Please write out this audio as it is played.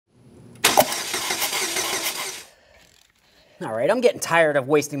All right, I'm getting tired of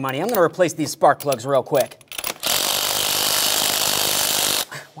wasting money. I'm gonna replace these spark plugs real quick.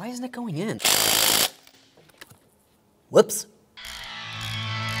 Why isn't it going in? Whoops.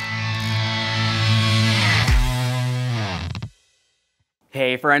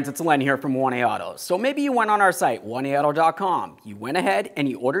 Hey friends, it's Len here from 1A Auto. So maybe you went on our site, 1AAuto.com. You went ahead and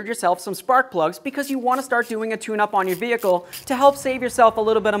you ordered yourself some spark plugs because you want to start doing a tune-up on your vehicle to help save yourself a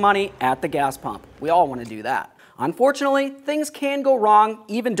little bit of money at the gas pump. We all want to do that. Unfortunately, things can go wrong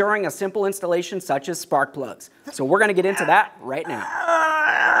even during a simple installation such as spark plugs. So we're going to get into that right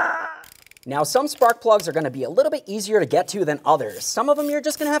now. Now, some spark plugs are going to be a little bit easier to get to than others. Some of them you're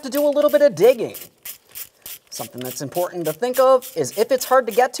just going to have to do a little bit of digging. Something that's important to think of is if it's hard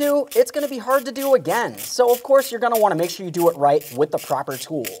to get to, it's going to be hard to do again. So of course you're going to want to make sure you do it right with the proper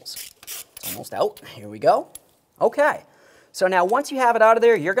tools. It's almost out. Here we go. Okay. So now once you have it out of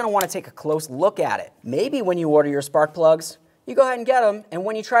there, you're going to want to take a close look at it. Maybe when you order your spark plugs, you go ahead and get them, and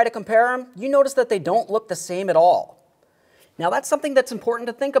when you try to compare them, you notice that they don't look the same at all. Now that's something that's important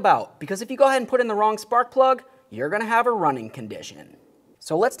to think about, because if you go ahead and put in the wrong spark plug, you're going to have a running condition.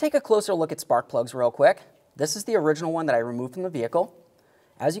 So let's take a closer look at spark plugs real quick. This is the original one that I removed from the vehicle.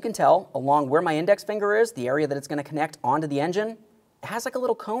 As you can tell, along where my index finger is, the area that it's going to connect onto the engine, it has like a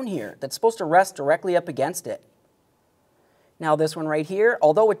little cone here that's supposed to rest directly up against it. Now this one right here,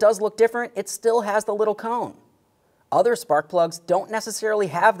 although it does look different, it still has the little cone. Other spark plugs don't necessarily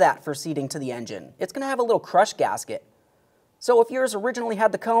have that for seating to the engine. It's going to have a little crush gasket. So if yours originally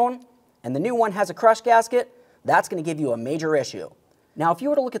had the cone and the new one has a crush gasket, that's going to give you a major issue. Now, if you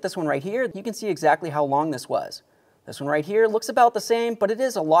were to look at this one right here, you can see exactly how long this was. This one right here looks about the same, but it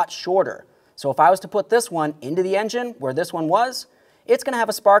is a lot shorter. So if I was to put this one into the engine where this one was, it's going to have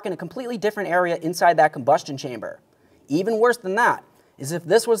a spark in a completely different area inside that combustion chamber. Even worse than that is if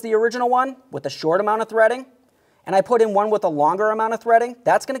this was the original one with a short amount of threading, and I put in one with a longer amount of threading,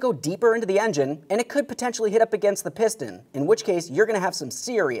 that's going to go deeper into the engine, and it could potentially hit up against the piston, in which case you're going to have some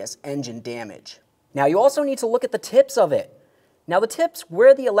serious engine damage. Now, you also need to look at the tips of it. Now the tips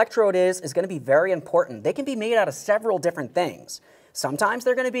where the electrode is going to be very important. They can be made out of several different things. Sometimes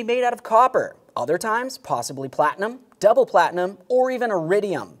they're going to be made out of copper. Other times, possibly platinum, double platinum, or even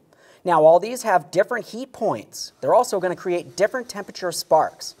iridium. Now all these have different heat points. They're also going to create different temperature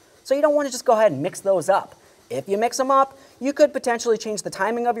sparks. So you don't want to just go ahead and mix those up. If you mix them up, you could potentially change the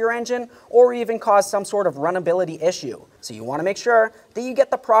timing of your engine or even cause some sort of runnability issue. So you want to make sure that you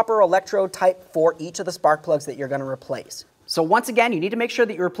get the proper electrode type for each of the spark plugs that you're going to replace. So once again, you need to make sure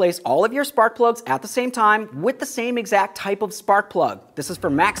that you replace all of your spark plugs at the same time with the same exact type of spark plug. This is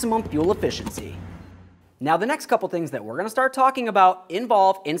for maximum fuel efficiency. Now the next couple things that we're going to start talking about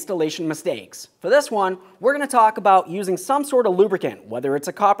involve installation mistakes. For this one, we're going to talk about using some sort of lubricant, whether it's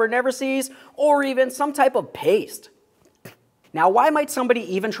a copper never sees or even some type of paste. Now why might somebody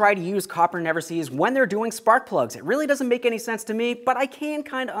even try to use copper never sees when they're doing spark plugs? It really doesn't make any sense to me, but I can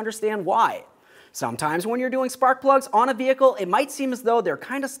kind of understand why. Sometimes when you're doing spark plugs on a vehicle, it might seem as though they're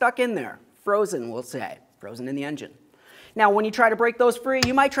kind of stuck in there. Frozen, we'll say. Frozen in the engine. Now, when you try to break those free,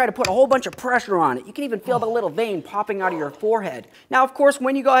 you might try to put a whole bunch of pressure on it. You can even feel the little vein popping out of your forehead. Now, of course,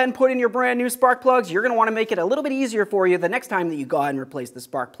 when you go ahead and put in your brand new spark plugs, you're going to want to make it a little bit easier for you the next time that you go ahead and replace the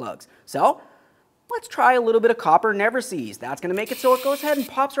spark plugs. So, let's try a little bit of copper never sees. That's going to make it so it goes ahead and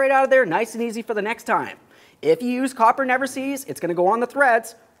pops right out of there nice and easy for the next time. If you use copper never sees, it's going to go on the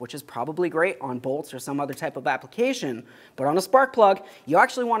threads, which is probably great on bolts or some other type of application. But on a spark plug, you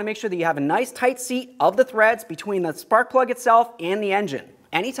actually want to make sure that you have a nice tight seat of the threads between the spark plug itself and the engine.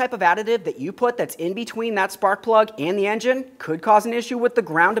 Any type of additive that you put that's in between that spark plug and the engine could cause an issue with the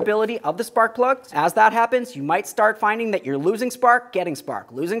groundability of the spark plug. As that happens, you might start finding that you're losing spark, getting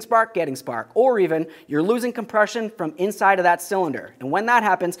spark, losing spark, getting spark, or even you're losing compression from inside of that cylinder. And when that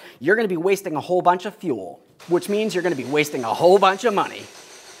happens, you're going to be wasting a whole bunch of fuel, which means you're going to be wasting a whole bunch of money.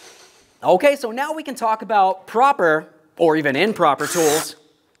 Okay, so now we can talk about proper or even improper tools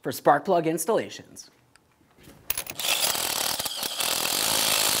for spark plug installations.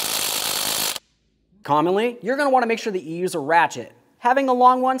 Commonly, you're going to want to make sure that you use a ratchet. Having a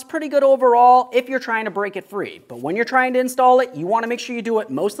long one's pretty good overall if you're trying to break it free, but when you're trying to install it, you want to make sure you do it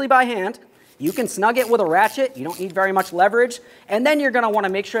mostly by hand. You can snug it with a ratchet, you don't need very much leverage, and then you're going to want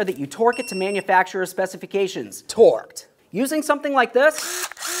to make sure that you torque it to manufacturer's specifications. Torqued. Using something like this,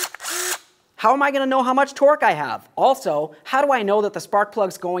 how am I going to know how much torque I have? Also, how do I know that the spark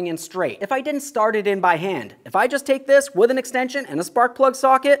plug's going in straight? If I didn't start it in by hand, if I just take this with an extension and a spark plug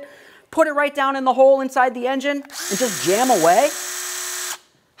socket, put it right down in the hole inside the engine, and just jam away,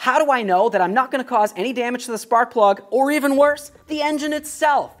 how do I know that I'm not going to cause any damage to the spark plug, or even worse, the engine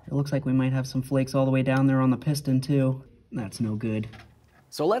itself? It looks like we might have some flakes all the way down there on the piston too. That's no good.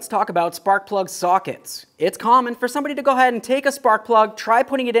 So let's talk about spark plug sockets. It's common for somebody to go ahead and take a spark plug, try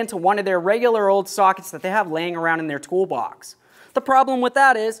putting it into one of their regular old sockets that they have laying around in their toolbox. The problem with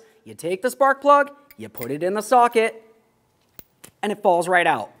that is, you take the spark plug, you put it in the socket, and it falls right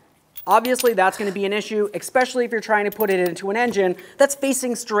out. Obviously, that's going to be an issue, especially if you're trying to put it into an engine that's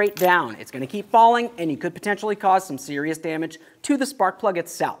facing straight down. It's going to keep falling, and you could potentially cause some serious damage to the spark plug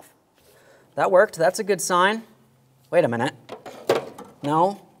itself. That worked. That's a good sign. Wait a minute.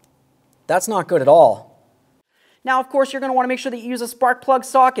 No, that's not good at all. Now, of course, you're going to want to make sure that you use a spark plug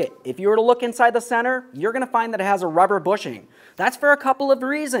socket. If you were to look inside the center, you're going to find that it has a rubber bushing. That's for a couple of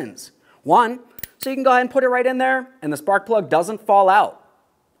reasons. One, so you can go ahead and put it right in there, and the spark plug doesn't fall out.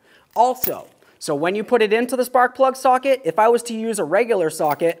 Also, so when you put it into the spark plug socket, if I was to use a regular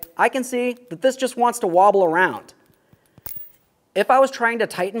socket, I can see that this just wants to wobble around. If I was trying to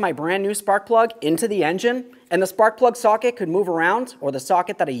tighten my brand new spark plug into the engine, and the spark plug socket could move around, or the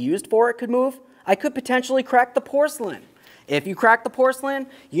socket that I used for it could move, I could potentially crack the porcelain. If you crack the porcelain,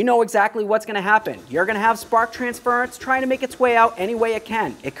 you know exactly what's going to happen. You're going to have spark transference trying to make its way out any way it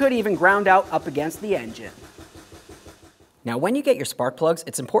can. It could even ground out up against the engine. Now, when you get your spark plugs,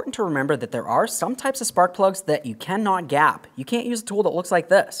 it's important to remember that there are some types of spark plugs that you cannot gap. You can't use a tool that looks like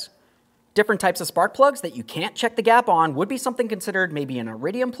this. Different types of spark plugs that you can't check the gap on would be something considered maybe an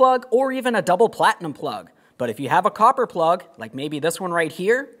iridium plug or even a double platinum plug. But if you have a copper plug, like maybe this one right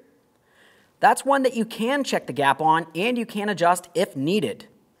here, that's one that you can check the gap on and you can adjust if needed.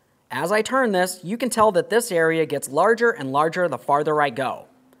 As I turn this, you can tell that this area gets larger and larger the farther I go.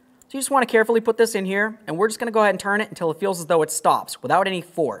 So you just want to carefully put this in here, and we're just going to go ahead and turn it until it feels as though it stops without any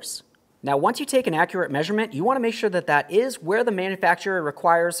force. Now, once you take an accurate measurement, you want to make sure that that is where the manufacturer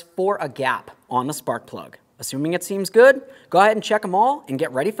requires for a gap on the spark plug. Assuming it seems good, go ahead and check them all and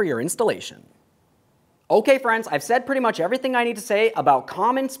get ready for your installation. Okay friends, I've said pretty much everything I need to say about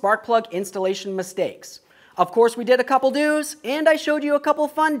common spark plug installation mistakes. Of course, we did a couple do's, and I showed you a couple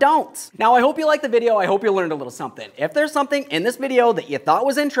fun don'ts. Now, I hope you liked the video. I hope you learned a little something. If there's something in this video that you thought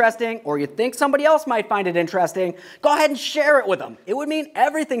was interesting, or you think somebody else might find it interesting, go ahead and share it with them. It would mean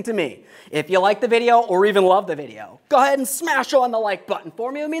everything to me. If you like the video, or even love the video, go ahead and smash on the like button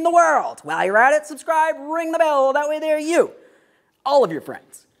for me. It would mean the world. While you're at it, subscribe, ring the bell. That way there you, all of your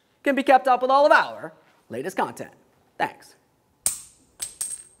friends, can be kept up with all of our latest content. Thanks.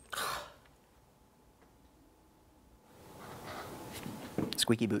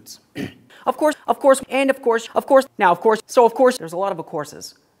 Squeaky boots. Of course, and of course, now of course, so of course, there's a lot of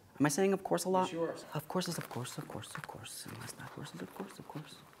courses. Am I saying of course a lot? Sure. Of course is of course. And last not course is of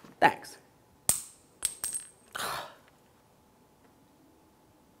course. Thanks.